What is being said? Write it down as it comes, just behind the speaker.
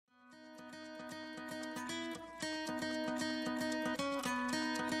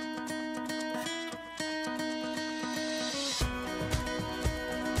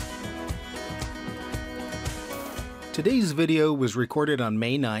Today's video was recorded on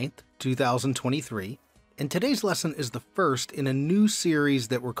May 9th, 2023, and today's lesson is the first in a new series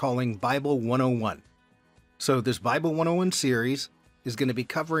that we're calling Bible 101. So this Bible 101 series is going to be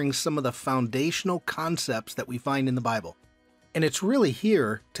covering some of the foundational concepts that we find in the Bible. And it's really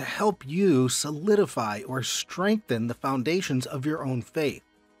here to help you solidify or strengthen the foundations of your own faith.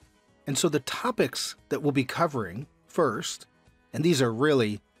 And so the topics that we'll be covering first, and these are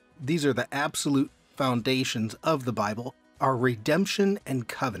the absolute foundations of the Bible, are redemption and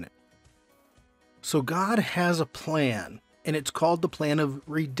covenant. So God has a plan, and it's called the plan of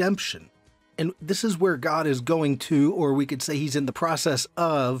redemption. And this is where God is going to, or we could say he's in the process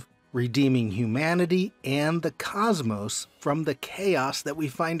of, redeeming humanity and the cosmos from the chaos that we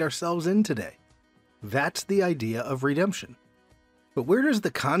find ourselves in today. That's the idea of redemption. But where does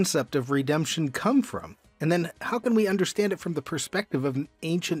the concept of redemption come from? And then how can we understand it from the perspective of an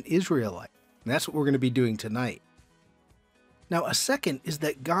ancient Israelite? And that's what we're going to be doing tonight. Now, a second is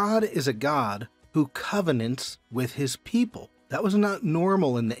that God is a God who covenants with his people. That was not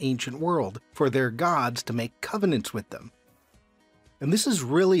normal in the ancient world for their gods to make covenants with them. And this is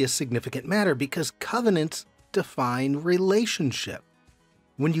really a significant matter because covenants define relationship.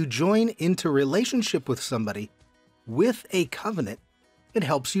 When you join into relationship with somebody with a covenant, it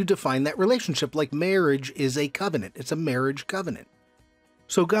helps you define that relationship, like marriage is a covenant. It's a marriage covenant.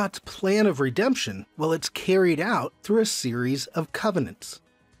 So God's plan of redemption, well, it's carried out through a series of covenants.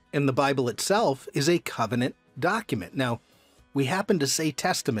 And the Bible itself is a covenant document. Now, we happen to say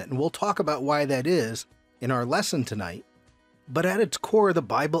testament, and we'll talk about why that is in our lesson tonight. But at its core, the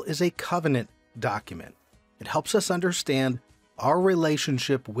Bible is a covenant document. It helps us understand our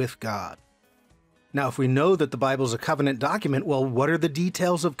relationship with God. Now, if we know that the Bible is a covenant document, well, what are the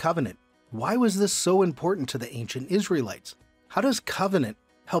details of covenant? Why was this so important to the ancient Israelites? How does covenant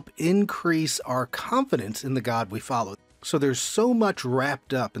help increase our confidence in the God we follow? So there's so much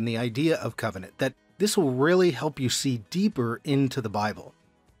wrapped up in the idea of covenant that this will really help you see deeper into the Bible.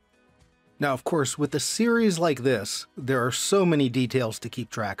 Now, of course, with a series like this, there are so many details to keep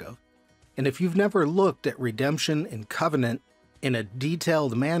track of. And if you've never looked at redemption and covenant in a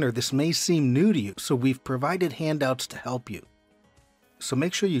detailed manner, this may seem new to you, so we've provided handouts to help you. So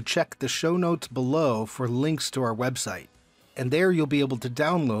make sure you check the show notes below for links to our website. And there you'll be able to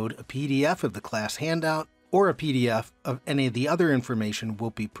download a PDF of the class handout or a PDF of any of the other information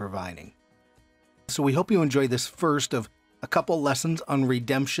we'll be providing. So we hope you enjoy this first of a couple lessons on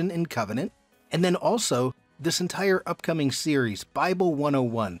redemption and covenant, and then also this entire upcoming series, Bible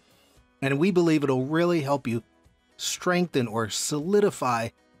 101. And we believe it'll really help you strengthen or solidify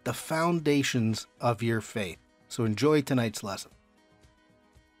the foundations of your faith. So enjoy tonight's lesson.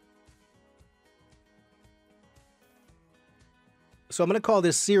 So I'm going to call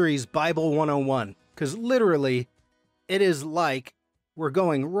this series Bible 101, because literally it is like we're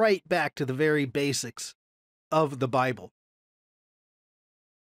going right back to the very basics of the Bible.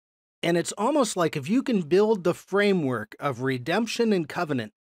 And it's almost like if you can build the framework of redemption and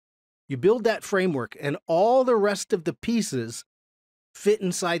covenant, you build that framework and all the rest of the pieces fit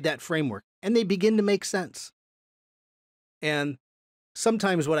inside that framework and they begin to make sense. And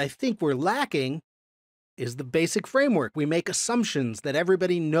sometimes what I think we're lacking is the basic framework. We make assumptions that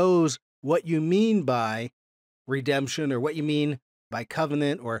everybody knows what you mean by redemption or what you mean by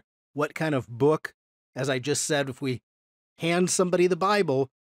covenant or what kind of book. As I just said, if we hand somebody the Bible,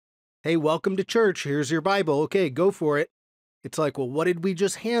 hey, welcome to church, here's your Bible, okay, go for it. It's like, well, what did we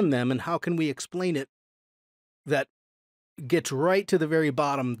just hand them and how can we explain it that gets right to the very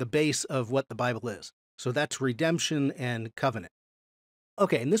bottom, the base of what the Bible is. So that's redemption and covenant.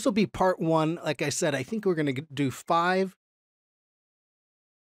 Okay, and this will be part one. Like I said, I think we're going to do five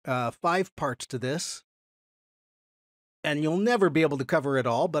parts to this. And you'll never be able to cover it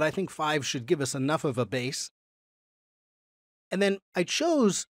all, but I think 5 should give us enough of a base. And then I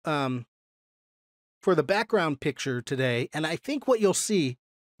chose for the background picture today, and I think what you'll see,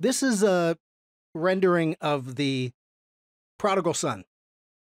 this is a rendering of the prodigal son.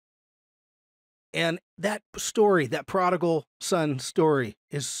 And that story, that prodigal son story,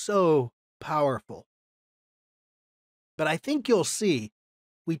 is so powerful. But I think you'll see,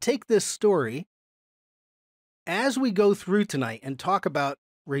 we take this story as we go through tonight and talk about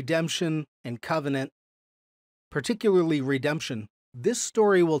redemption and covenant, particularly redemption. This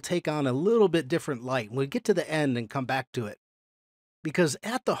story will take on a little bit different light. We'll get to the end and come back to it. Because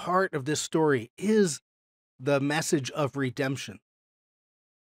at the heart of this story is the message of redemption.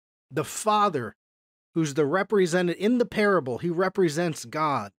 The father, who's the represented in the parable, he represents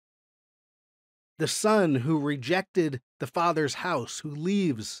God. The son who rejected the father's house, who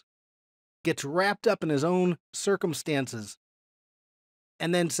leaves gets wrapped up in his own circumstances,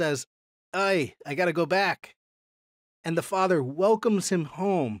 and then says, I got to go back. And the father welcomes him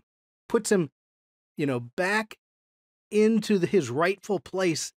home, puts him, back into his rightful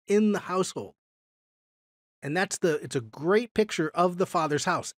place in the household. And it's a great picture of the Father's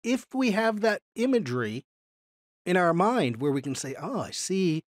house. If we have that imagery in our mind where we can say, oh, I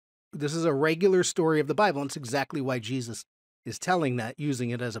see, this is a regular story of the Bible, and it's exactly why Jesus is telling that, using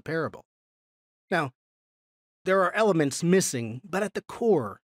it as a parable. Now, there are elements missing, but at the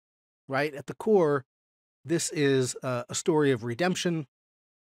core, right? At the core, this is a story of redemption.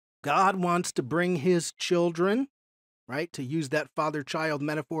 God wants to bring his children, right, to use that father-child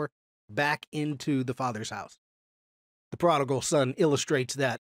metaphor, back into the Father's house. The prodigal son illustrates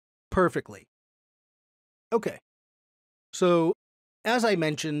that perfectly. Okay, so as I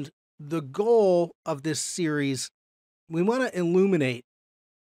mentioned, the goal of this series, we want to illuminate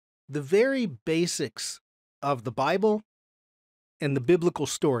the very basics of the Bible and the biblical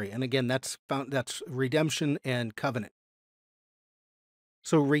story. And again, that's redemption and covenant.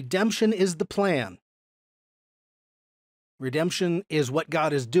 So redemption is the plan. Redemption is what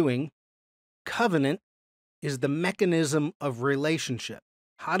God is doing. Covenant is the mechanism of relationship.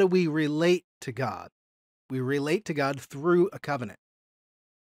 How do we relate to God? We relate to God through a covenant.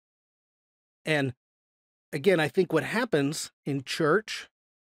 And again, I think what happens in church,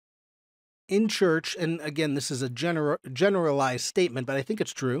 and again, this is a generalized statement, but I think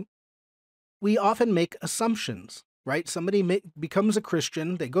it's true, we often make assumptions, right? Somebody becomes a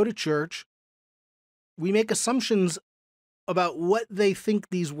Christian, they go to church, we make assumptions about what they think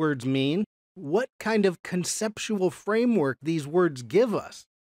these words mean, what kind of conceptual framework these words give us.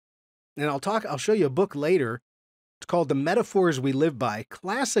 And I'll show you a book later. It's called The Metaphors We Live By,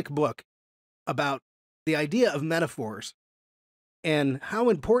 classic book about the idea of metaphors and how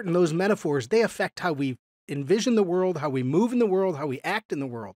important those metaphors, they affect how we envision the world, how we move in the world, how we act in the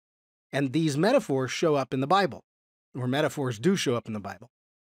world. And these metaphors show up in the Bible, or metaphors do show up in the Bible.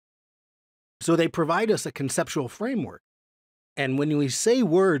 So they provide us a conceptual framework. And when we say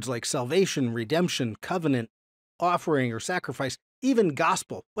words like salvation, redemption, covenant, offering, or sacrifice, even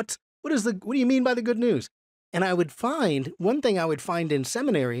gospel, what do you mean by the good news? And one thing I would find in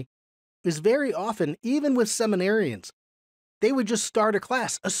seminary is very often, even with seminarians, they would just start a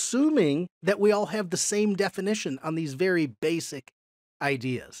class assuming that we all have the same definition on these very basic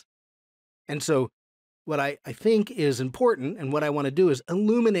ideas. And so what I think is important, and what I want to do, is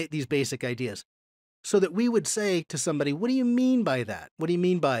illuminate these basic ideas so that we would say to somebody, what do you mean by that? What do you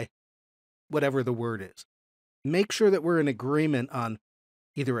mean by whatever the word is? Make sure that we're in agreement on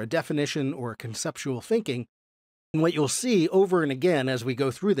either a definition or a conceptual thinking. And what you'll see over and again as we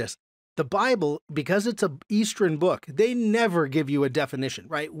go through this, the Bible, because it's an Eastern book, they never give you a definition,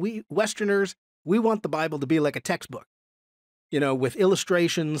 right? We Westerners, we want the Bible to be like a textbook, with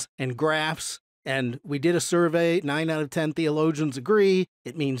illustrations and graphs. And we did a survey, 9 out of 10 theologians agree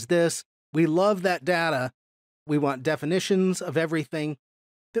it means this. We love that data. We want definitions of everything.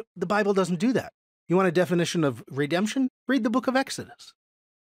 The Bible doesn't do that. You want a definition of redemption? Read the book of Exodus.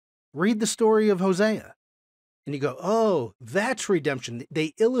 Read the story of Hosea. And you go, oh, that's redemption.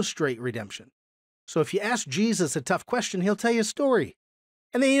 They illustrate redemption. So if you ask Jesus a tough question, he'll tell you a story.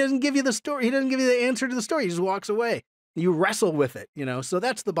 And then he doesn't give you the story. He doesn't give you the answer to the story. He just walks away. You wrestle with it, So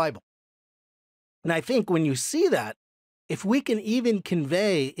that's the Bible. And I think when you see that, if we can even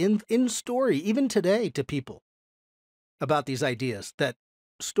convey in story, even today, to people about these ideas, that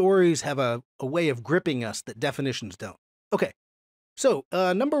stories have a way of gripping us that definitions don't. Okay, so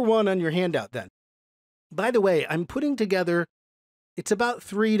number one on your handout then. By the way, I'm putting together, it's about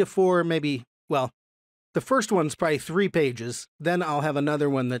 3 to 4, maybe, well, the first one's probably 3 pages. Then I'll have another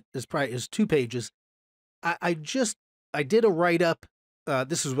one that is 2 pages. I did a write-up,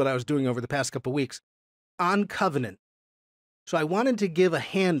 this is what I was doing over the past couple weeks, on covenant. So I wanted to give a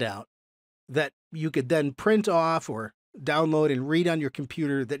handout that you could then print off or download and read on your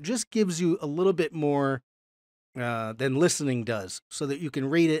computer that just gives you a little bit more than listening does, so that you can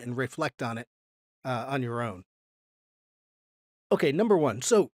read it and reflect on it on your own. Okay, number 1.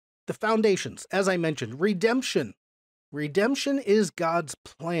 So the foundations, as I mentioned, redemption. Redemption is God's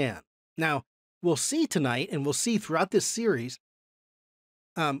plan. Now, we'll see tonight, and we'll see throughout this series,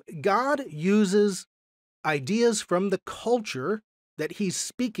 God uses ideas from the culture that he's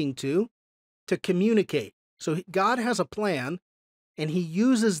speaking to communicate. So God has a plan, and he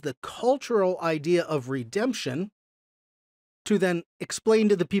uses the cultural idea of redemption to then explain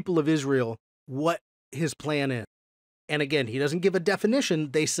to the people of Israel what his plan is. And again, he doesn't give a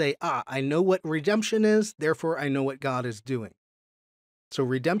definition. They say, I know what redemption is, therefore I know what God is doing. So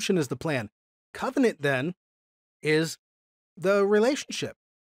redemption is the plan. Covenant then is the relationship.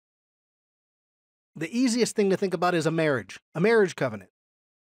 The easiest thing to think about is a marriage covenant.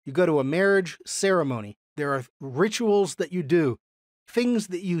 You go to a marriage ceremony. There are rituals that you do, things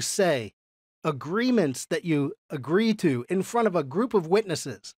that you say, agreements that you agree to in front of a group of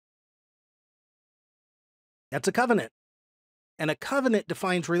witnesses. That's a covenant. And a covenant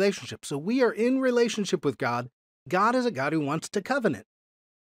defines relationship. So we are in relationship with God. God is a God who wants to covenant.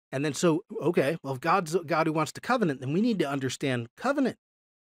 And then if God's a God who wants to covenant, then we need to understand covenant.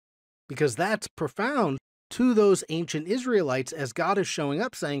 Because that's profound to those ancient Israelites as God is showing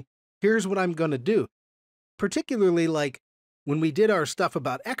up saying, here's what I'm going to do. Particularly like when we did our stuff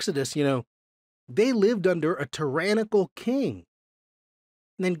about Exodus, they lived under a tyrannical king.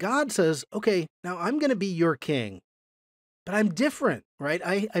 And then God says, okay, now I'm going to be your king, but I'm different, right?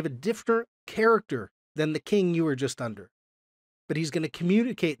 I have a different character than the king you were just under. But he's going to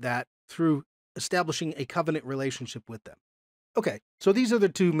communicate that through establishing a covenant relationship with them. Okay, so these are the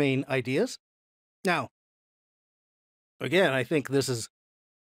two main ideas. Now, again, I think this is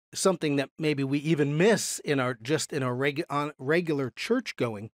something that maybe we even miss in our regular church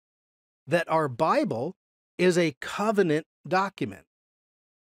going, that our Bible is a covenant document.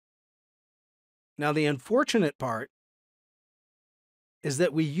 Now, the unfortunate part is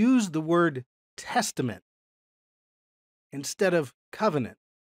that we use the word testament instead of covenant.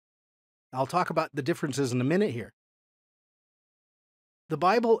 I'll talk about the differences in a minute here. The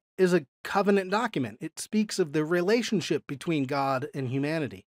Bible is a covenant document. It speaks of the relationship between God and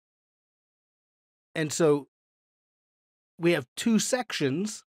humanity. And so we have two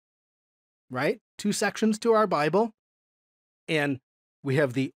sections, right? Two sections to our Bible. And we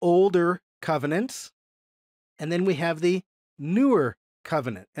have the older covenants, and then we have the newer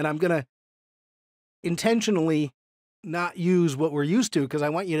covenant. And I'm going to intentionally not use what we're used to because I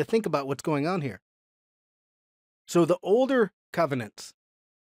want you to think about what's going on here. So the older covenants,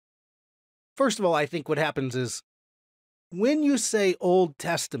 first of all, I think what happens is when you say Old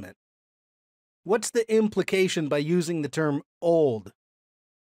Testament, what's the implication by using the term old?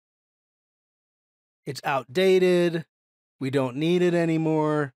 It's outdated. We don't need it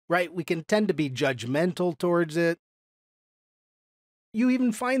anymore, right? We can tend to be judgmental towards it. You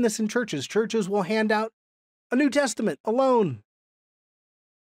even find this in churches. Churches will hand out a New Testament alone.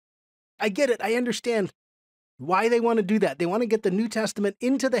 I get it. I understand why they want to do that. They want to get the New Testament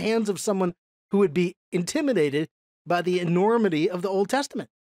into the hands of someone who would be intimidated by the enormity of the Old Testament.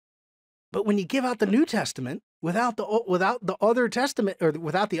 But when you give out the New Testament without the other testament or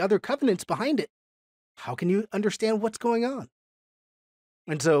without the other covenants behind it, how can you understand what's going on?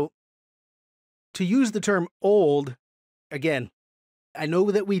 And so to use the term old, again, I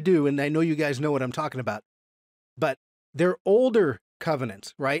know that we do, and I know you guys know what I'm talking about, but they're older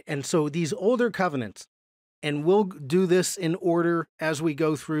covenants, right? And so these older covenants, and we'll do this in order as we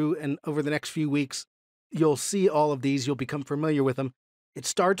go through, and over the next few weeks, you'll see all of these. You'll become familiar with them. It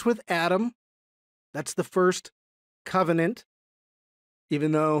starts with Adam. That's the first covenant,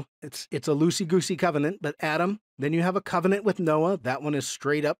 even though it's a loosey-goosey covenant, but Adam. Then you have a covenant with Noah. That one is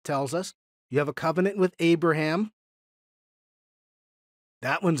straight up, tells us. You have a covenant with Abraham.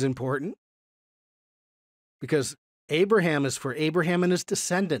 That one's important because Abraham is for Abraham and his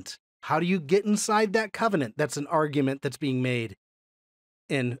descendants. How do you get inside that covenant? That's an argument that's being made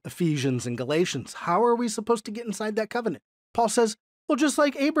in Ephesians and Galatians. How are we supposed to get inside that covenant? Paul says, well, just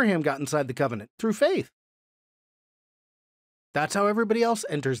like Abraham got inside the covenant, through faith. That's how everybody else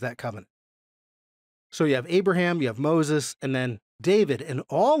enters that covenant. So you have Abraham, you have Moses, and then David, and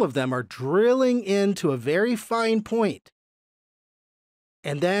all of them are drilling into a very fine point.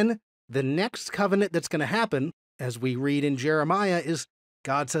 And then the next covenant that's going to happen, as we read in Jeremiah, is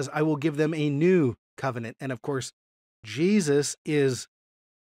God says, I will give them a new covenant. And of course, Jesus is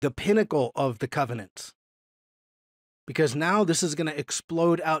the pinnacle of the covenants. Because now this is going to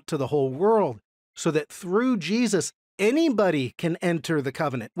explode out to the whole world so that through Jesus, anybody can enter the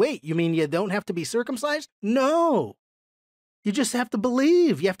covenant. Wait, you mean you don't have to be circumcised? No. You just have to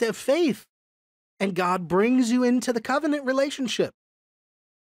believe. You have to have faith. And God brings you into the covenant relationship.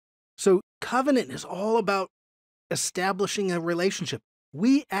 So covenant is all about establishing a relationship.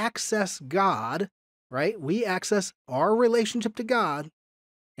 We access God, right? We access our relationship to God,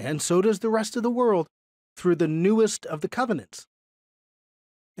 and so does the rest of the world, through the newest of the covenants.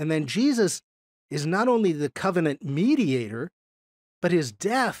 And then Jesus is not only the covenant mediator, but his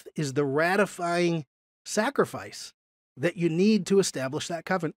death is the ratifying sacrifice that you need to establish that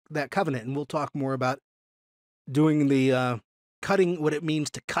covenant. And we'll talk more about doing the cutting, what it means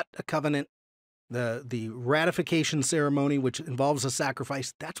to cut a covenant, the ratification ceremony, which involves a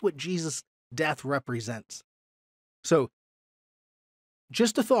sacrifice. That's what Jesus death represents. So,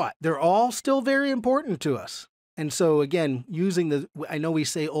 just a thought, they're all still very important to us. And so, again, I know we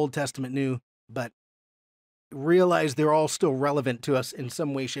say Old Testament, New, but realize they're all still relevant to us in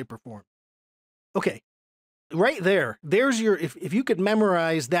some way, shape, or form. Okay, right there's your, if you could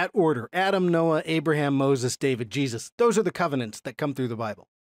memorize that order, Adam, Noah, Abraham, Moses, David, Jesus, those are the covenants that come through the Bible.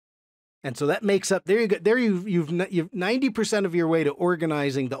 And so that makes up, there you go, there you've 90% of your way to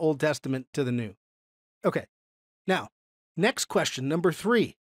organizing the Old Testament to the New. Okay, now, next question, number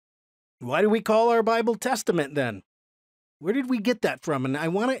 3. Why do we call our Bible Testament then? Where did we get that from? And I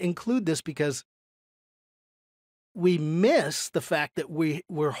want to include this because we miss the fact that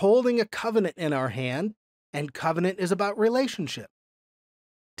we're holding a covenant in our hand, and covenant is about relationship.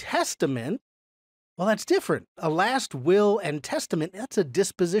 Testament, well, that's different. A last will and testament, that's a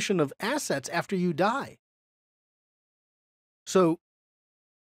disposition of assets after you die. So,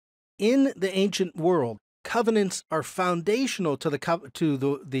 in the ancient world, covenants are foundational to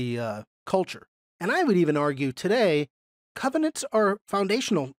the culture. And I would even argue today, covenants are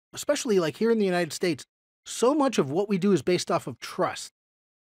foundational, especially like here in the United States. So much of what we do is based off of trust.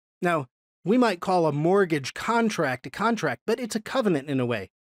 Now, we might call a mortgage contract a contract, but it's a covenant in a way.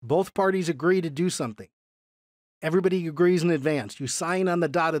 Both parties agree to do something. Everybody agrees in advance. You sign on the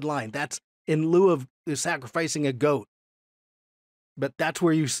dotted line. That's in lieu of sacrificing a goat. But that's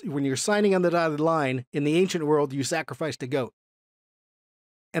where when you're signing on the dotted line, in the ancient world, you sacrificed a goat.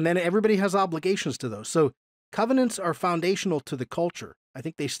 And then everybody has obligations to those. So covenants are foundational to the culture. I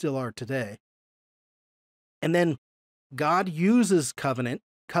think they still are today. And then God uses covenant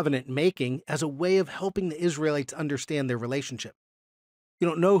making, as a way of helping the Israelites understand their relationship. You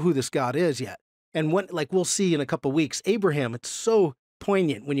don't know who this God is yet. And like we'll see in a couple weeks, Abraham, it's so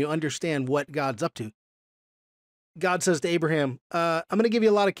poignant when you understand what God's up to. God says to Abraham, I'm going to give you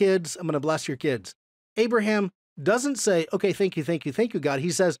a lot of kids. I'm going to bless your kids. Abraham doesn't say, okay, thank you, God. He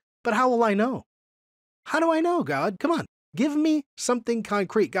says, but how will I know? How do I know, God? Come on, give me something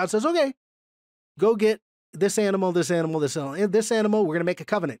concrete. God says, okay, go get this animal, this animal, this animal, and this animal. We're going to make a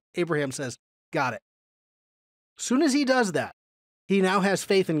covenant. Abraham says, got it. As soon as he does that, he now has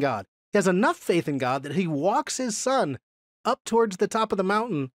faith in God. He has enough faith in God that he walks his son up towards the top of the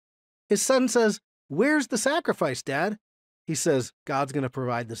mountain. His son says, where's the sacrifice, Dad? He says, God's going to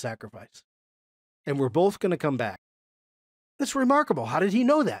provide the sacrifice. And we're both going to come back. That's remarkable. How did he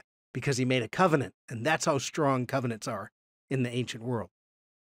know that? Because he made a covenant. And that's how strong covenants are in the ancient world.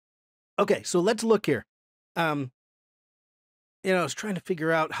 Okay, so let's look here. I was trying to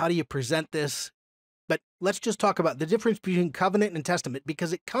figure out how do you present this, but let's just talk about the difference between covenant and testament,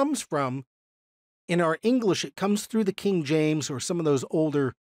 because it comes from, in our English, it comes through the King James or some of those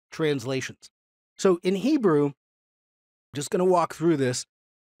older translations. So in Hebrew, I'm just going to walk through this.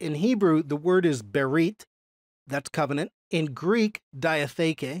 In Hebrew, the word is berit, that's covenant. In Greek,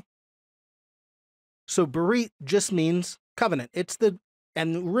 diatheke. So berit just means covenant.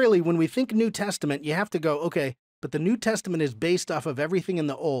 And really, when we think New Testament, you have to go, okay, but the New Testament is based off of everything in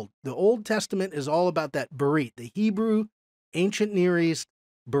the Old. The Old Testament is all about that berit, the Hebrew, ancient Near East,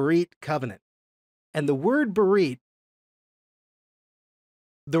 berit covenant. And the word berit,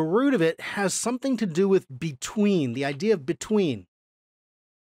 the root of it has something to do with between, the idea of between.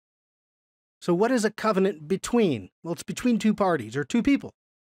 So what is a covenant between? Well, it's between two parties or two people.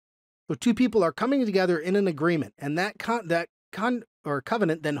 So two people are coming together in an agreement, and that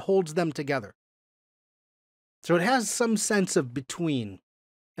covenant then holds them together. So it has some sense of between,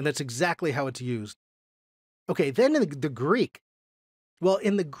 and that's exactly how it's used. Okay, then in the Greek. Well,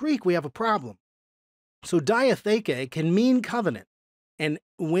 in the Greek, we have a problem. So diatheke can mean covenant. And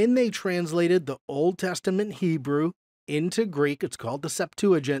when they translated the Old Testament Hebrew into Greek, it's called the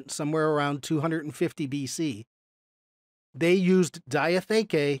Septuagint, somewhere around 250 BC, they used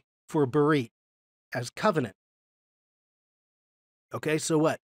diatheke for berit as covenant. Okay, so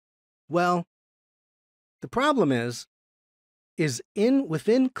what? Well, the problem is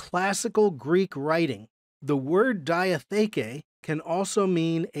within classical Greek writing, the word diatheke can also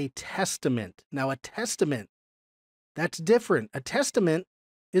mean a testament. Now, a testament, that's different. A testament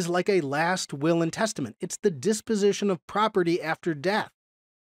is like a last will and testament. It's the disposition of property after death.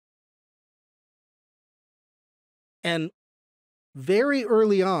 And very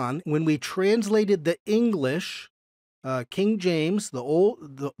early on, when we translated the English, King James, the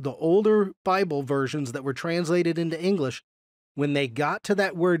older Bible versions that were translated into English, when they got to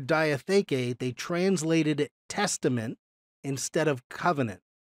that word diatheke, they translated it testament instead of covenant.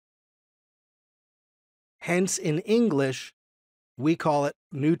 Hence, in English, we call it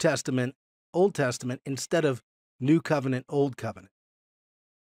New Testament, Old Testament, instead of New Covenant, Old Covenant.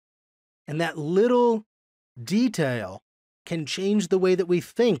 And that little detail can change the way that we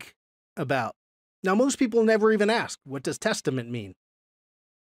think about. Now, most people never even ask, what does testament mean?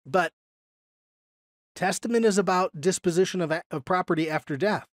 But testament is about disposition of property after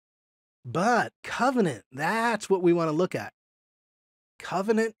death. But covenant, that's what we want to look at.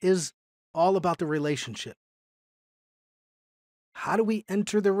 Covenant is all about the relationship. How do we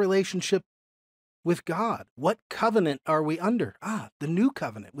enter the relationship with God? What covenant are we under? The new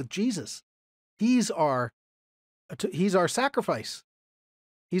covenant with Jesus. He's our sacrifice.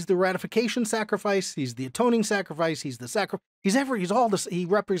 He's the ratification sacrifice. He's the atoning sacrifice. He's the sacrifice. He's all this. He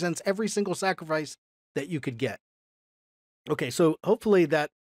represents every single sacrifice that you could get. Okay, so hopefully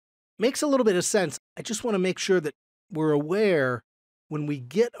that makes a little bit of sense. I just want to make sure that we're aware when we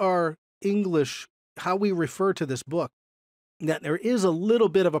get our English, how we refer to this book, that there is a little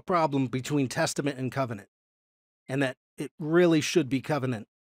bit of a problem between testament and covenant, and that it really should be covenant.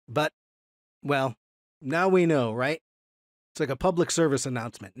 But, well, now we know, right? It's like a public service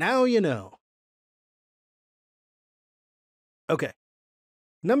announcement. Now you know. Okay.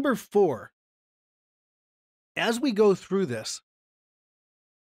 Number 4. As we go through this,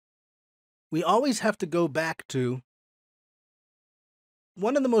 we always have to go back to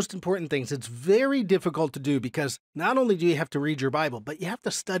one of the most important things. It's very difficult to do because not only do you have to read your Bible, but you have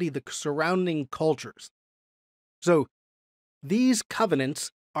to study the surrounding cultures. So these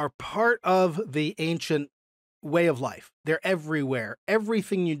covenants are part of the ancient way of life. They're everywhere.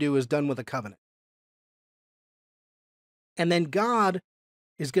 Everything you do is done with a covenant. And then God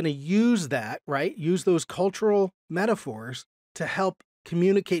is going to use that, right? Use those cultural metaphors to help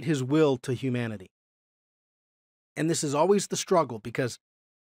communicate his will to humanity. And this is always the struggle, because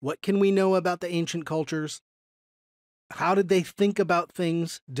what can we know about the ancient cultures? How did they think about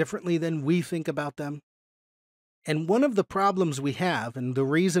things differently than we think about them? And one of the problems we have, and the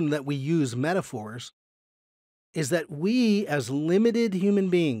reason that we use metaphors, is that we, as limited human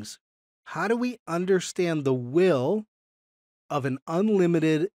beings, how do we understand the will of an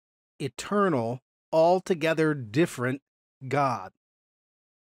unlimited, eternal, altogether different God?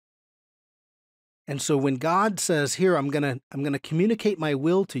 And so when God says, here, I'm going to communicate my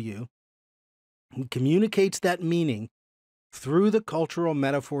will to you, he communicates that meaning through the cultural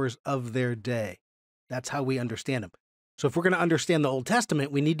metaphors of their day. That's how we understand them. So if we're going to understand the Old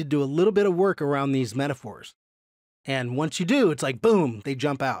Testament, we need to do a little bit of work around these metaphors. And once you do, it's like, boom, they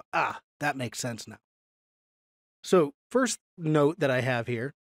jump out. That makes sense now. So first note that I have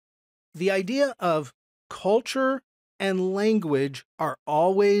here, the idea of culture and language are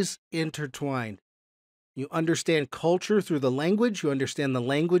always intertwined. You understand culture through the language, you understand the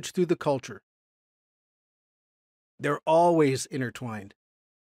language through the culture. They're always intertwined.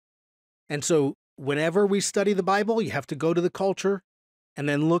 And so whenever we study the Bible, you have to go to the culture and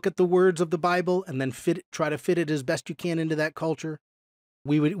then look at the words of the Bible and then try to fit it as best you can into that culture.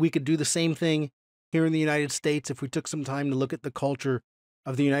 We could do the same thing here in the United States if we took some time to look at the culture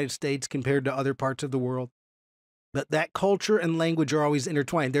of the United States compared to other parts of the world. But that culture and language are always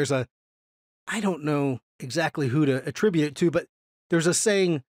intertwined. I don't know exactly who to attribute it to, but there's a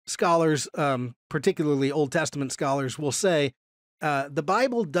saying scholars, particularly Old Testament scholars, will say, the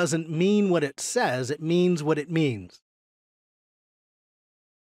Bible doesn't mean what it says, it means what it means.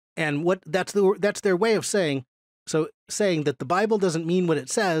 And that's their way of saying that the Bible doesn't mean what it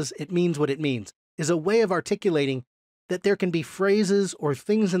says, it means what it means, is a way of articulating that there can be phrases or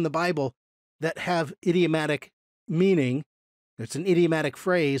things in the Bible that have idiomatic meaning. It's an idiomatic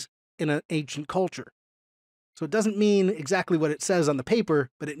phrase in an ancient culture. So it doesn't mean exactly what it says on the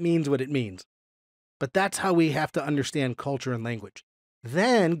paper, but it means what it means. But that's how we have to understand culture and language.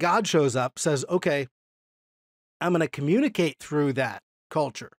 Then God shows up, says, okay, I'm going to communicate through that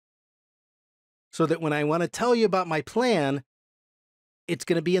culture so that when I want to tell you about my plan, it's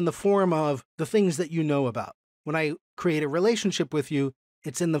going to be in the form of the things that you know about. When I create a relationship with you,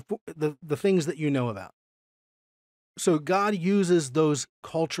 it's in the things that you know about. So God uses those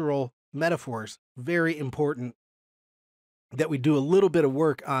cultural metaphors, very important that we do a little bit of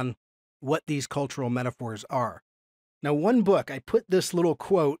work on what these cultural metaphors are. Now, one book, I put this little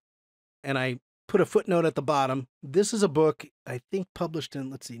quote and I put a footnote at the bottom. This is a book, I think published in,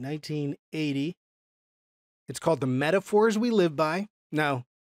 1980. It's called The Metaphors We Live By. Now,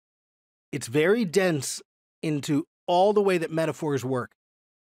 it's very dense into all the way that metaphors work.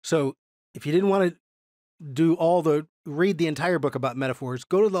 So if you didn't want to read the entire book about metaphors,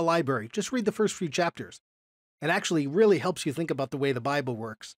 go to the library. Just read the first few chapters. It actually really helps you think about the way the Bible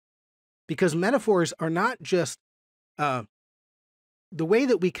works. Because metaphors are not just, the way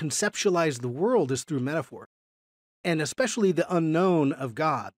that we conceptualize the world is through metaphor, and especially the unknown of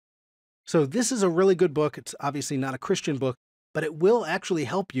God. So this is a really good book. It's obviously not a Christian book, but it will actually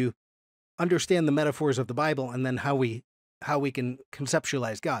help you understand the metaphors of the Bible and then how we can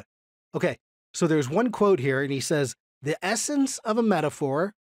conceptualize God. Okay, so there's one quote here, and he says, "The essence of a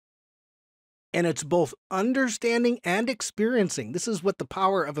metaphor, and it's both understanding and experiencing." This is what the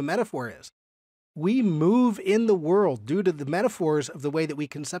power of a metaphor is. We move in the world due to the metaphors of the way that we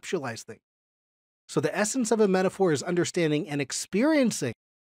conceptualize things. So the essence of a metaphor is understanding and experiencing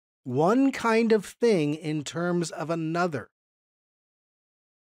one kind of thing in terms of another.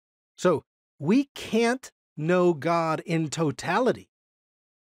 So we can't know God in totality.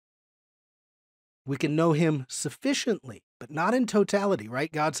 We can know him sufficiently, but not in totality,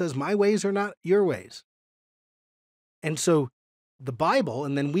 right? God says, my ways are not your ways. And so the Bible,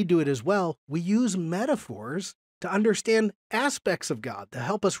 and then we do it as well, we use metaphors to understand aspects of God, to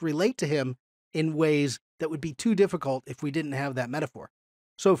help us relate to him in ways that would be too difficult if we didn't have that metaphor.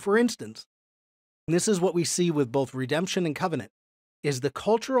 So for instance, and this is what we see with both redemption and covenant, is the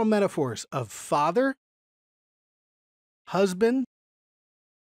cultural metaphors of father, husband,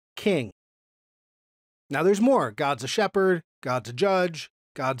 king. Now there's more. God's a shepherd, God's a judge,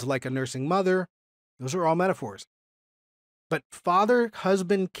 God's like a nursing mother. Those are all metaphors. But father,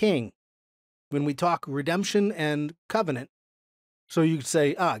 husband, king, when we talk redemption and covenant, so you could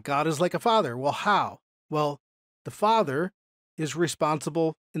say, God is like a father. Well, how? Well, the father is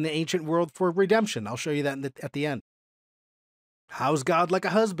responsible in the ancient world for redemption. I'll show you that at the end. How's God like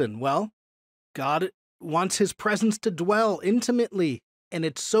a husband? Well, God wants his presence to dwell intimately, and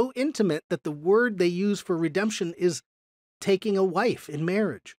it's so intimate that the word they use for redemption is taking a wife in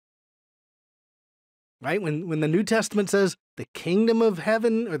marriage. Right? When the New Testament says the kingdom of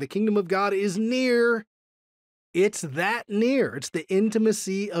heaven or the kingdom of God is near, it's that near. It's the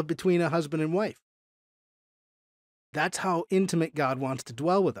intimacy of between a husband and wife. That's how intimate God wants to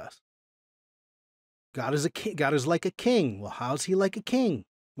dwell with us. God is a king. God is like a king. Well, how's he like a king?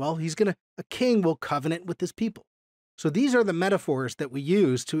 Well, a king will covenant with his people. So these are the metaphors that we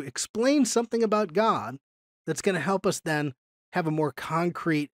use to explain something about God that's going to help us then have a more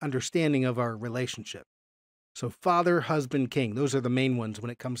concrete understanding of our relationship. So father, husband, king, those are the main ones when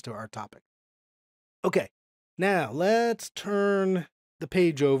it comes to our topic. Okay, now let's turn the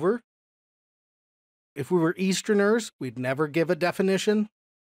page over. If we were Easterners, we'd never give a definition,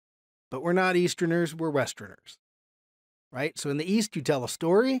 but we're not Easterners, we're Westerners, right? So in the East, you tell a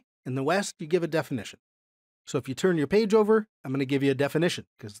story. In the West, you give a definition. So if you turn your page over, I'm going to give you a definition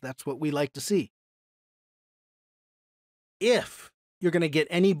because that's what we like to see. If you're going to get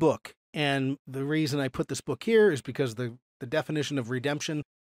any book, and the reason I put this book here is because the definition of redemption,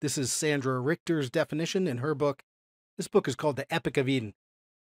 this is Sandra Richter's definition in her book. This book is called The Epic of Eden.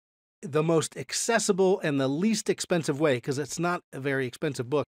 The most accessible and the least expensive way, because it's not a very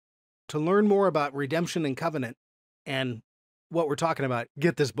expensive book, to learn more about redemption and covenant and what we're talking about,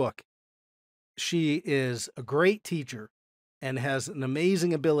 get this book. She is a great teacher and has an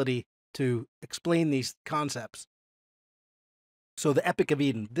amazing ability to explain these concepts. So the Epic of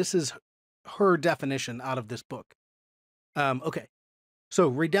Eden, this is her definition out of this book. Okay, so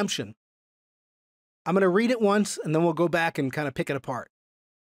redemption. I'm going to read it once, and then we'll go back and kind of pick it apart.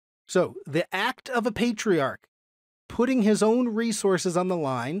 So the act of a patriarch putting his own resources on the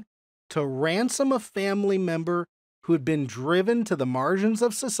line to ransom a family member who had been driven to the margins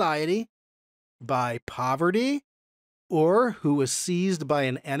of society by poverty, or who was seized by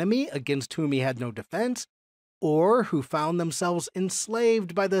an enemy against whom he had no defense, or who found themselves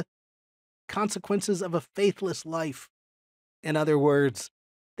enslaved by the consequences of a faithless life. In other words,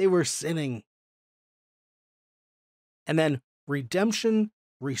 they were sinning. And then redemption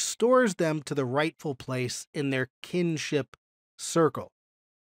restores them to the rightful place in their kinship circle.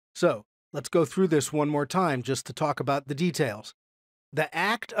 So let's go through this one more time just to talk about the details. The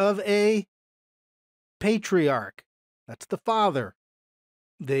act of a patriarch, that's the father.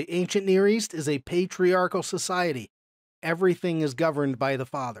 The ancient Near East is a patriarchal society. Everything is governed by the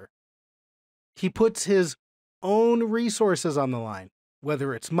father. He puts his own resources on the line,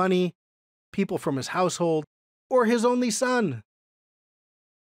 whether it's money, people from his household, or his only son.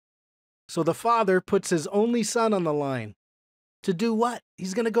 So the father puts his only son on the line. To do what?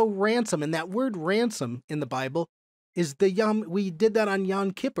 He's going to go ransom. And that word ransom in the Bible is we did that on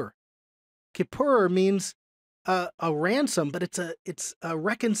Yom Kippur. Kippur means a ransom, but it's a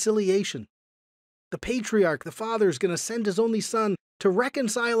reconciliation. The patriarch, the father, is going to send his only son to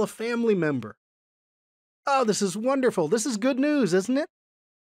reconcile a family member. Oh, this is wonderful. This is good news, isn't it?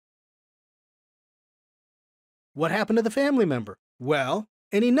 What happened to the family member? Well,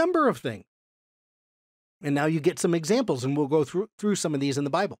 any number of things. And now you get some examples, and we'll go through some of these in the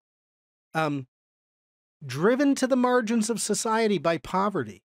Bible. Um, driven to the margins of society by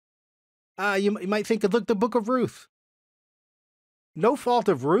poverty. You might think, look, the book of Ruth. No fault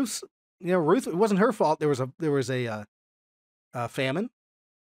of Ruth's. Ruth, it wasn't her fault. There was a famine.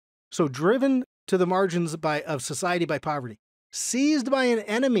 So driven to the margins of society by poverty, seized by an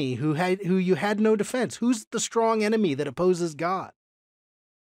enemy who you had no defense. Who's the strong enemy that opposes God?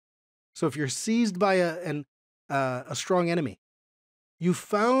 So if you're seized by a strong enemy, you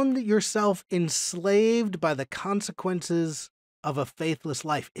found yourself enslaved by the consequences of a faithless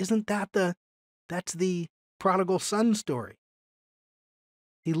life. Isn't that's the prodigal son story?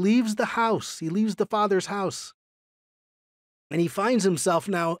 He leaves the house. He leaves the father's house. And he finds himself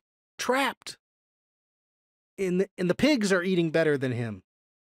now trapped. And the pigs are eating better than him.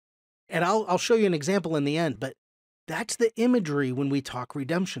 And I'll show you an example in the end, but that's the imagery when we talk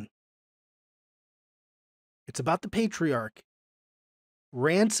redemption. It's about the patriarch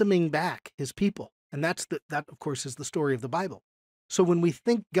ransoming back his people. And that, of course, is the story of the Bible. So when we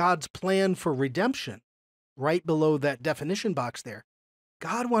think God's plan for redemption, right below that definition box there,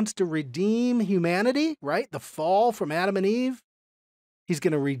 God wants to redeem humanity, right? The fall from Adam and Eve. He's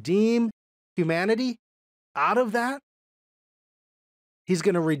going to redeem humanity out of that. He's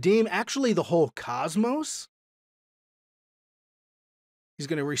going to redeem actually the whole cosmos. He's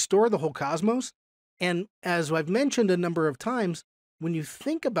going to restore the whole cosmos. And as I've mentioned a number of times, when you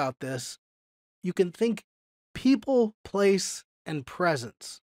think about this, you can think people, place, and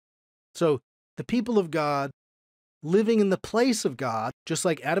presence. So the people of God living in the place of God, just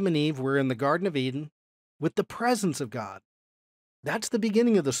like Adam and Eve were in the Garden of Eden, with the presence of God. That's the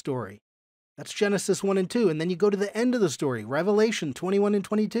beginning of the story. That's Genesis 1 and 2. And then you go to the end of the story, Revelation 21 and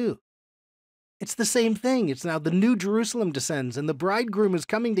 22. It's the same thing. It's now the new Jerusalem descends, and the bridegroom is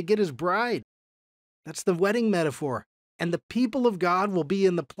coming to get his bride. That's the wedding metaphor. And the people of God will be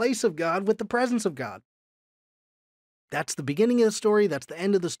in the place of God with the presence of God. That's the beginning of the story. That's the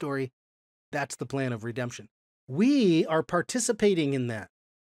end of the story. That's the plan of redemption. We are participating in that.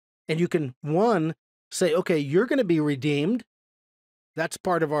 And you can, one, say, okay, you're going to be redeemed. That's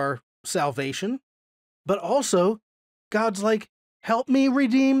part of our salvation. But also, God's like, help me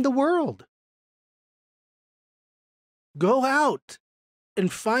redeem the world. Go out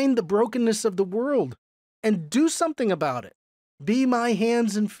and find the brokenness of the world and do something about it. Be my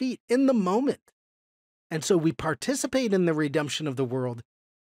hands and feet in the moment. And so we participate in the redemption of the world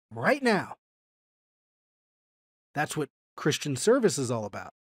right now. That's what Christian service is all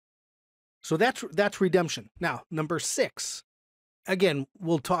about. So that's redemption. Now, number 6. Again,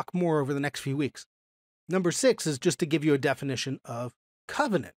 we'll talk more over the next few weeks. Number 6 is just to give you a definition of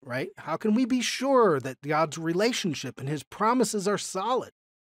covenant, right? How can we be sure that God's relationship and his promises are solid?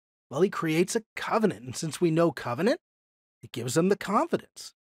 Well, he creates a covenant. And since we know covenant, it gives them the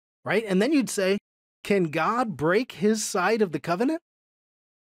confidence, right? And then you'd say, can God break his side of the covenant?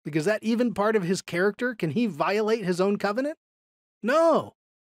 Because that even part of his character, can he violate his own covenant? No,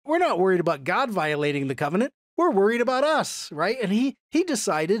 we're not worried about God violating the covenant. We're worried about us, right? And he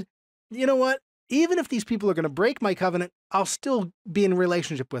decided, you know what? Even if these people are going to break my covenant, I'll still be in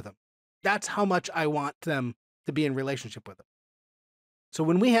relationship with them. That's how much I want them to be in relationship with them. So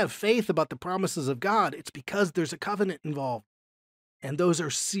when we have faith about the promises of God, it's because there's a covenant involved. And those are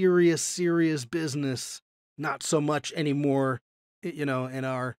serious, serious business. Not so much anymore, in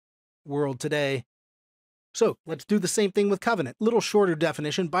our world today. So let's do the same thing with covenant. Little shorter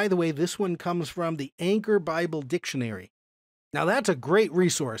definition. By the way, this one comes from the Anchor Bible Dictionary. Now that's a great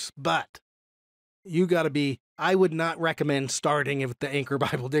resource, but I would not recommend starting with the Anchor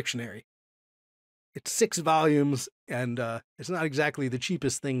Bible Dictionary. It's 6 volumes, and it's not exactly the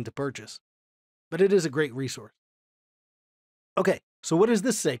cheapest thing to purchase, but it is a great resource. Okay, so what does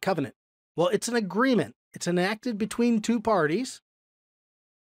this say, covenant? Well, it's an agreement. It's enacted between two parties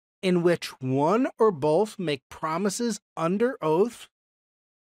in which one or both make promises under oath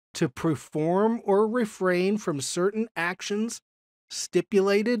to perform or refrain from certain actions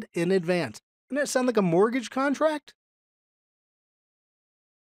stipulated in advance. Doesn't that sound like a mortgage contract?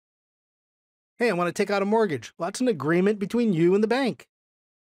 Hey, I want to take out a mortgage. Well, that's an agreement between you and the bank.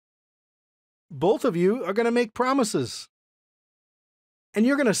 Both of you are going to make promises. And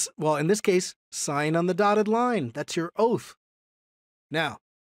you're going to, well, in this case, sign on the dotted line. That's your oath. Now,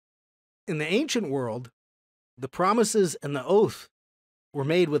 in the ancient world, the promises and the oath were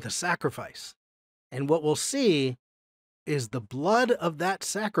made with a sacrifice. And what we'll see is the blood of that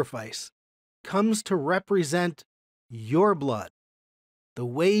sacrifice comes to represent your blood. The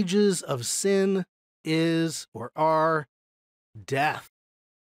wages of sin is or are death.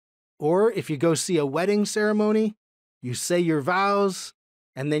 Or if you go see a wedding ceremony, you say your vows,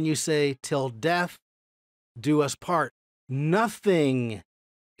 And then you say, till death do us part. Nothing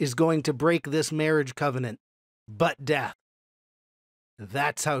is going to break this marriage covenant but death.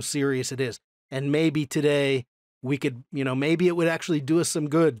 That's how serious it is. And maybe today we could, maybe it would actually do us some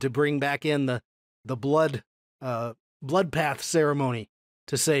good to bring back in the blood path ceremony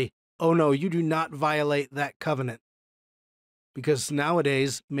to say, oh no, you do not violate that covenant. Because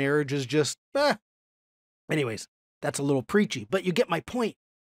nowadays marriage is just, Anyways, that's a little preachy, but you get my point.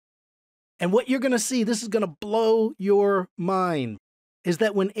 And what you're going to see, this is going to blow your mind, is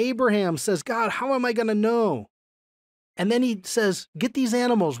that when Abraham says, God, how am I going to know? And then he says, get these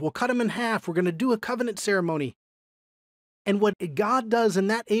animals, we'll cut them in half, we're going to do a covenant ceremony. And what God does in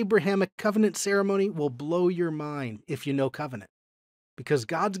that Abrahamic covenant ceremony will blow your mind if you know covenant. Because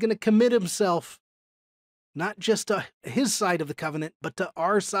God's going to commit himself, not just to his side of the covenant, but to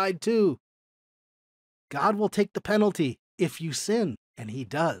our side too. God will take the penalty if you sin, and he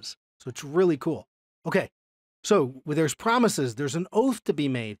does. So it's really cool. Okay, so there's promises, there's an oath to be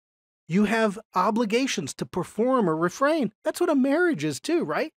made. You have obligations to perform or refrain. That's what a marriage is too,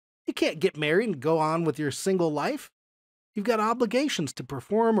 right? You can't get married and go on with your single life. You've got obligations to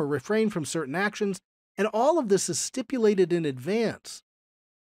perform or refrain from certain actions, and all of this is stipulated in advance.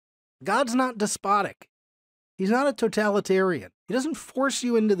 God's not despotic. He's not a totalitarian. He doesn't force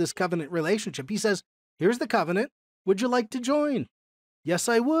you into this covenant relationship. He says, here's the covenant. Would you like to join? Yes,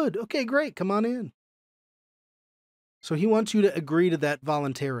 I would. Okay, great. Come on in. So he wants you to agree to that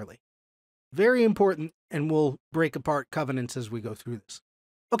voluntarily. Very important, and we'll break apart covenants as we go through this.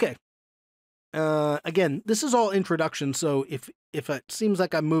 Okay. Again, this is all introduction, so if it seems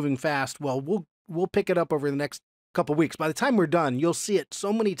like I'm moving fast, well, we'll pick it up over the next couple weeks. By the time we're done, you'll see it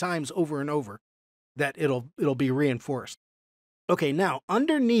so many times over and over that it'll be reinforced. Okay, now,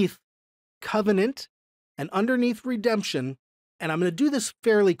 underneath covenant and underneath redemption, and I'm going to do this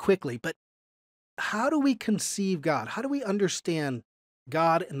fairly quickly, but how do we conceive God? How do we understand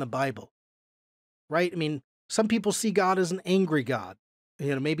God in the Bible? Right? I mean, some people see God as an angry God.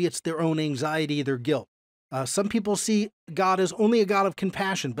 Maybe it's their own anxiety, their guilt. Some people see God as only a God of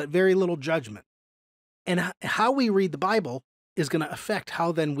compassion, but very little judgment. And how we read the Bible is going to affect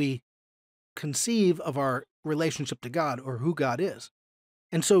how then we conceive of our relationship to God or who God is.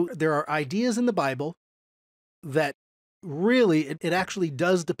 And so there are ideas in the Bible that really, it actually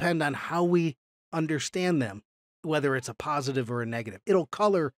does depend on how we understand them, whether it's a positive or a negative. It'll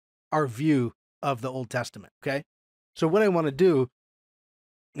color our view of the Old Testament, okay? So what I want to do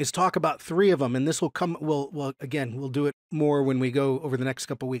is talk about 3 of them, and this will come, we'll do it more when we go over the next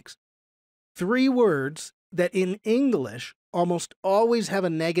couple weeks. 3 words that in English almost always have a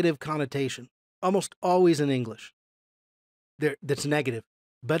negative connotation, almost always in English. That's negative.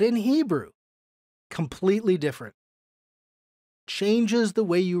 But in Hebrew, completely different. Changes the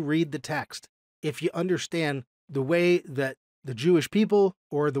way you read the text if you understand the way that the Jewish people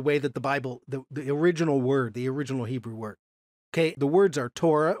or the way that the Bible, the original word, the original Hebrew word. Okay, the words are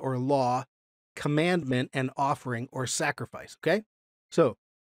Torah or law, commandment, and offering or sacrifice, okay? So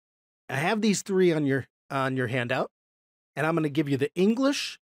I have these 3 on your handout, and I'm going to give you the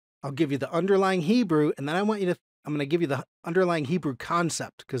English, I'll give you the underlying Hebrew, and then I'm going to give you the underlying Hebrew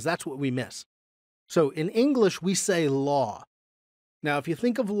concept, because that's what we miss. So in English, we say law. Now, if you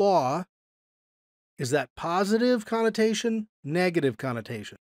think of law, is that positive connotation, negative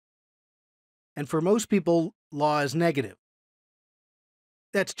connotation? And for most people, law is negative.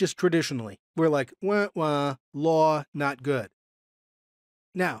 That's just traditionally. We're like, wah, wah, law, not good.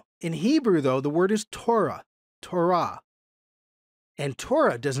 Now, in Hebrew, though, the word is Torah, Torah. And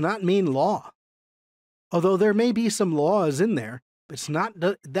Torah does not mean law. Although there may be some laws in there, but it's not,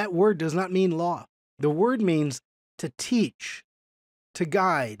 that word does not mean law. The word means to teach, to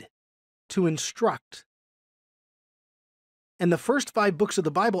guide, to instruct. And the first 5 books of the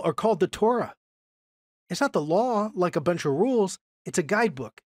Bible are called the Torah. It's not the law like a bunch of rules. It's a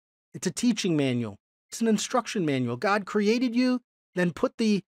guidebook. It's a teaching manual. It's an instruction manual. God created you, then put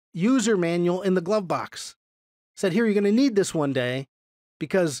the user manual in the glove box. Said, here, you're going to need this one day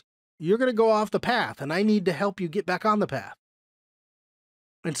because you're going to go off the path, and I need to help you get back on the path.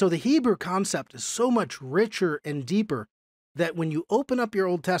 And so the Hebrew concept is so much richer and deeper that when you open up your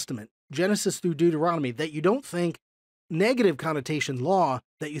Old Testament, Genesis through Deuteronomy, that you don't think negative connotation law,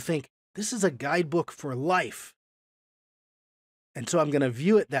 that you think this is a guidebook for life. And so I'm going to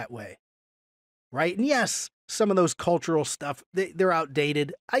view it that way, right? And yes, some of those cultural stuff, they're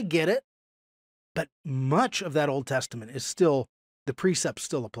outdated. I get it. But much of that Old Testament is still, the precepts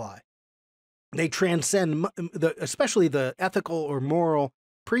still apply. They transcend, especially the ethical or moral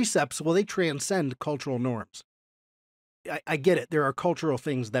precepts, well, they transcend cultural norms. I get it. There are cultural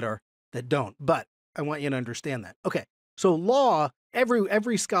things that don't, but I want you to understand that. Okay. So law,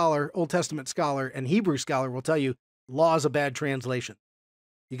 every scholar, Old Testament scholar and Hebrew scholar will tell you law is a bad translation.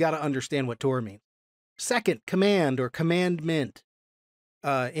 You got to understand what Torah means. Second, command or commandment.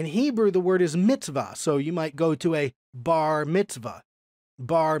 In Hebrew, the word is mitzvah. So you might go to a bar mitzvah.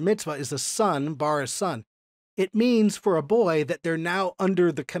 Bar mitzvah is a son, bar is son. It means for a boy that they're now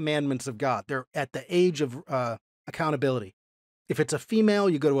under the commandments of God. They're at the age of accountability. If it's a female,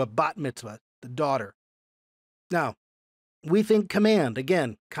 you go to a bat mitzvah, the daughter. Now, we think command,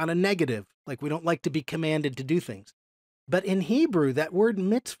 again, kind of negative, like we don't like to be commanded to do things. But in Hebrew, that word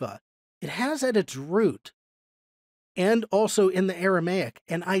mitzvah, it has at its root, and also in the Aramaic,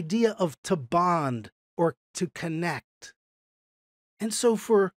 an idea of to bond or to connect. And so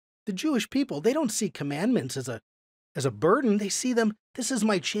for the Jewish people, they don't see commandments as a burden. They see them, this is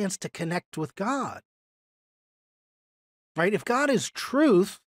my chance to connect with God. Right? If God is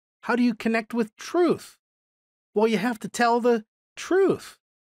truth, how do you connect with truth? Well, you have to tell the truth,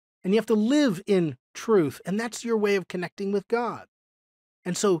 and you have to live in truth, and that's your way of connecting with God.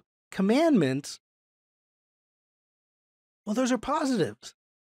 And so commandments, well, those are positives.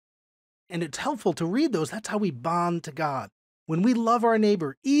 And it's helpful to read those. That's how we bond to God. When we love our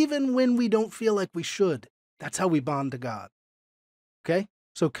neighbor, even when we don't feel like we should, that's how we bond to God. Okay?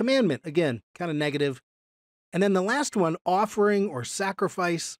 So commandment, again, kind of negative. And then the last one, offering or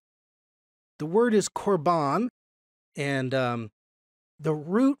sacrifice. The word is korban, and the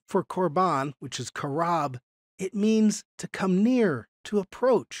root for korban, which is karab, it means to come near, to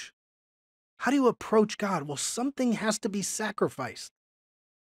approach. How do you approach God? Well, something has to be sacrificed.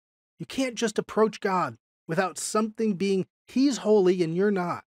 You can't just approach God without something being, He's holy and you're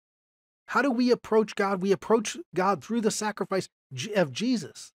not. How do we approach God? We approach God through the sacrifice of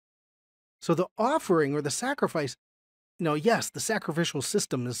Jesus. So the offering or the sacrifice, yes, the sacrificial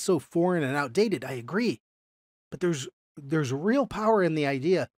system is so foreign and outdated, I agree. But there's real power in the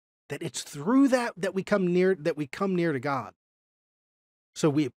idea that it's through that we come near to God. So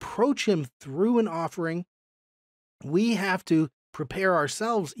we approach Him through an offering. We have to prepare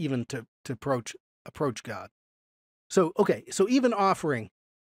ourselves even to approach God. So, okay, so even offering,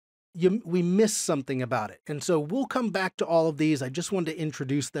 we miss something about it. And so we'll come back to all of these. I just wanted to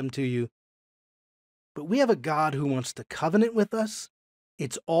introduce them to you. But we have a God who wants to covenant with us.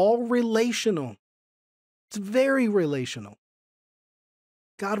 It's all relational. It's very relational.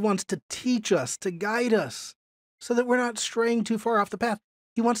 God wants to teach us, to guide us, so that we're not straying too far off the path.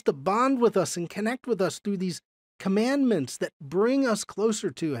 He wants to bond with us and connect with us through these commandments that bring us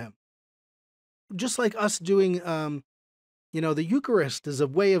closer to Him. Just like us doing, the Eucharist is a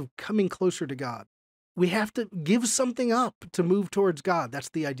way of coming closer to God. We have to give something up to move towards God. That's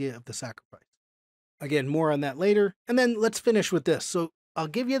the idea of the sacrifice. Again, more on that later. And then let's finish with this. So I'll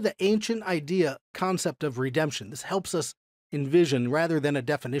give you the ancient concept of redemption. This helps us envision, rather than a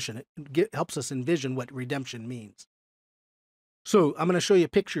definition, it helps us envision what redemption means. So I'm going to show you a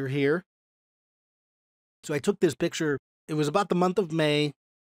picture here. So I took this picture. It was about the month of May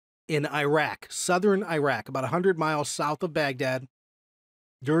in Iraq, southern Iraq, about 100 miles south of Baghdad,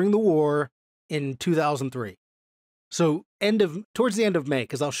 during the war in 2003. So towards the end of May,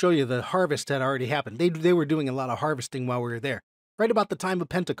 because I'll show you the harvest had already happened. They were doing a lot of harvesting while we were there, right about the time of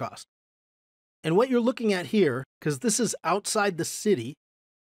Pentecost. And what you're looking at here, because this is outside the city,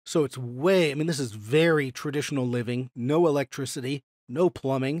 so it's this is very traditional living, no electricity, no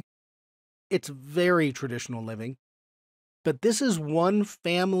plumbing. It's very traditional living. But this is one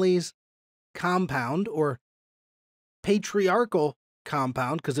family's compound, or patriarchal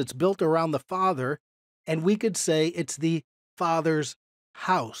compound, because it's built around the father, and we could say it's the father's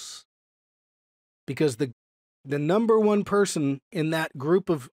house. Because the number one person in that group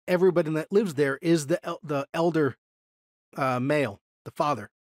of everybody that lives there is the elder male, the father.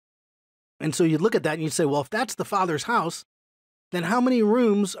 And so you look at that and you say, well, if that's the father's house, then how many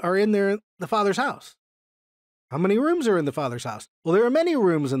rooms are in the father's house? How many rooms are in the father's house? Well, there are many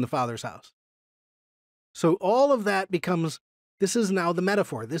rooms in the father's house. So all of that this is now the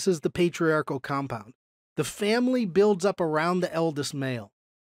metaphor. This is the patriarchal compound. The family builds up around the eldest male.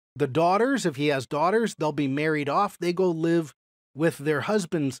 The daughters, if he has daughters, they'll be married off. They go live with their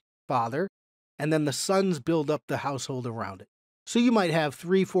husband's father, and then the sons build up the household around it. So you might have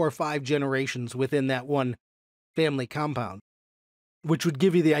 3, 4, 5 generations within that one family compound, which would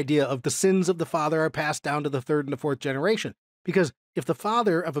give you the idea of the sins of the father are passed down to the 3rd and the 4th generation. Because if the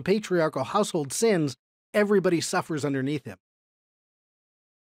father of a patriarchal household sins, everybody suffers underneath him.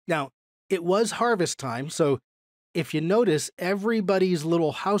 Now, it was harvest time, so if you notice, everybody's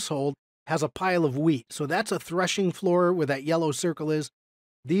little household has a pile of wheat. So that's a threshing floor where that yellow circle is.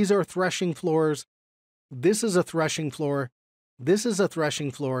 These are threshing floors. This is a threshing floor. This is a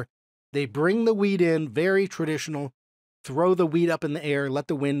threshing floor. They bring the wheat in, very traditional, throw the wheat up in the air, let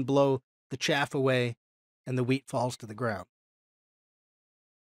the wind blow the chaff away, and the wheat falls to the ground.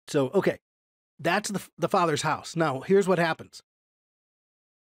 So, okay, that's the Father's house. Now, here's what happens.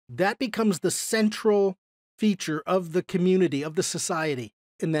 That becomes the central feature of the community, of the society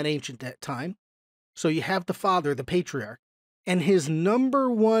in that ancient time. So you have the father, the patriarch, and his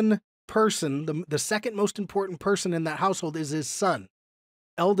number one person, the second most important person in that household is his son,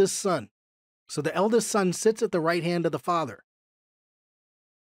 eldest son. So the eldest son sits at the right hand of the father.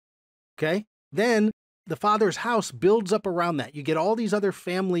 Okay? Then the father's house builds up around that. You get all these other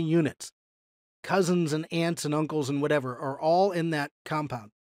family units. Cousins and aunts and uncles and whatever are all in that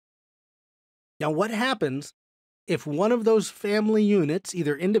compound. Now, what happens if one of those family units,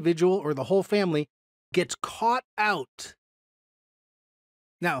 either individual or the whole family, gets caught out?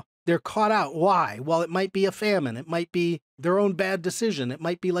 Now, they're caught out. Why? Well, it might be a famine. It might be their own bad decision. It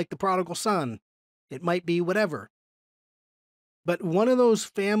might be like the prodigal son. It might be whatever. But one of those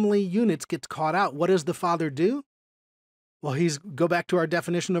family units gets caught out. What does the father do? Well, go back to our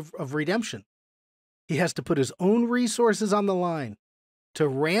definition of redemption. He has to put his own resources on the line to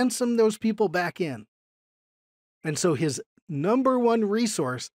ransom those people back in. And so his number one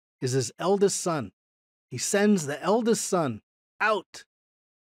resource is his eldest son. He sends the eldest son out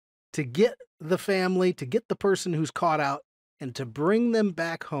to get the family, to get the person who's caught out, and to bring them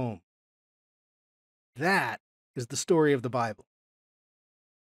back home. That is the story of the Bible.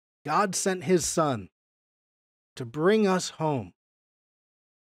 God sent his son to bring us home.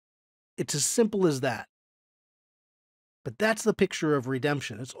 It's as simple as that. But that's the picture of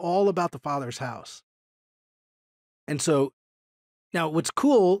redemption. It's all about the Father's house. And so, now what's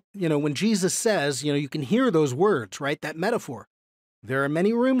cool, when Jesus says, you can hear those words, right? That metaphor. There are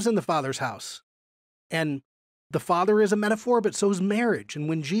many rooms in the Father's house. And the Father is a metaphor, but so is marriage. And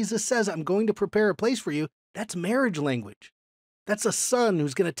when Jesus says, I'm going to prepare a place for you, that's marriage language. That's a son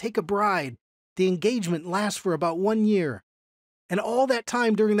who's going to take a bride. The engagement lasts for about 1 year. And all that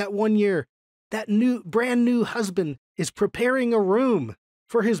time during that 1 year, that brand new husband is preparing a room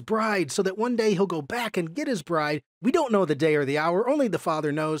for his bride so that one day he'll go back and get his bride. We don't know the day or the hour. Only the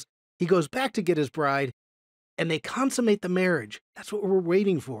Father knows. He goes back to get his bride, and they consummate the marriage. That's what we're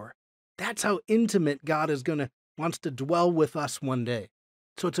waiting for. That's how intimate God wants to dwell with us one day.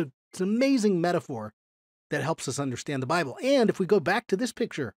 So it's an amazing metaphor that helps us understand the Bible. And if we go back to this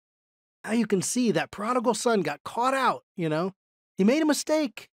picture, now you can see that prodigal son got caught out, He made a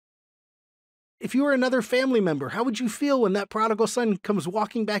mistake. If you were another family member, how would you feel when that prodigal son comes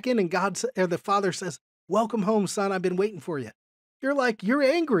walking back in and the father says, welcome home, son, I've been waiting for you. You're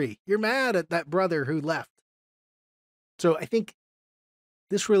angry. You're mad at that brother who left. So I think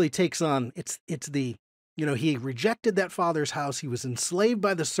this really takes on, he rejected that father's house. He was enslaved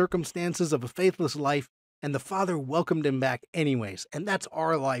by the circumstances of a faithless life, and the Father welcomed him back anyways. And that's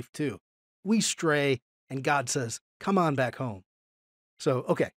our life too. We stray, and God says, come on back home. So,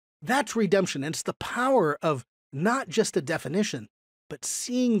 okay, that's redemption. And it's the power of not just a definition, but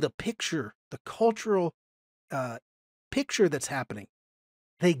seeing the picture, the cultural picture that's happening.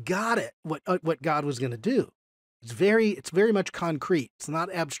 They got it, what God was going to do. It's very much concrete. It's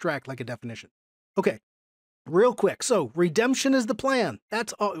not abstract like a definition. Okay, real quick. So redemption is the plan.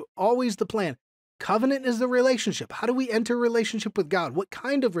 That's always the plan. Covenant is the relationship. How do we enter a relationship with God? What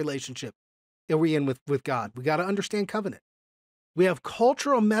kind of relationship are we in with God? We got to understand covenant. We have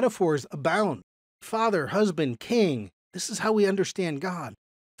cultural metaphors abound. Father, husband, king. This is how we understand God,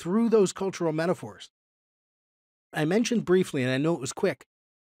 through those cultural metaphors. I mentioned briefly, and I know it was quick,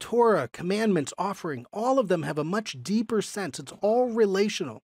 Torah, commandments, offering, all of them have a much deeper sense. It's all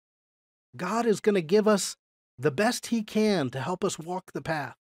relational. God is going to give us the best he can to help us walk the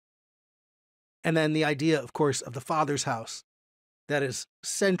path. And then the idea, of course, of the Father's house, that is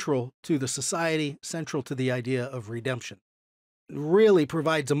central to the society, central to the idea of redemption. It really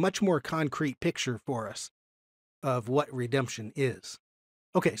provides a much more concrete picture for us of what redemption is.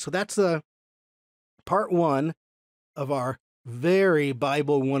 Okay, so that's part one of our very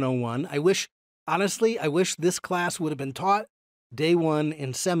Bible 101. Honestly, I wish this class would have been taught day one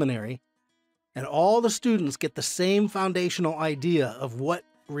in seminary, and all the students get the same foundational idea of what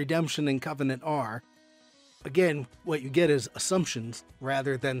redemption and covenant are. Again, what you get is assumptions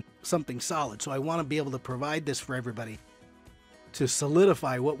rather than something solid. So I want to be able to provide this for everybody to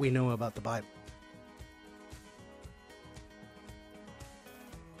solidify what we know about the Bible.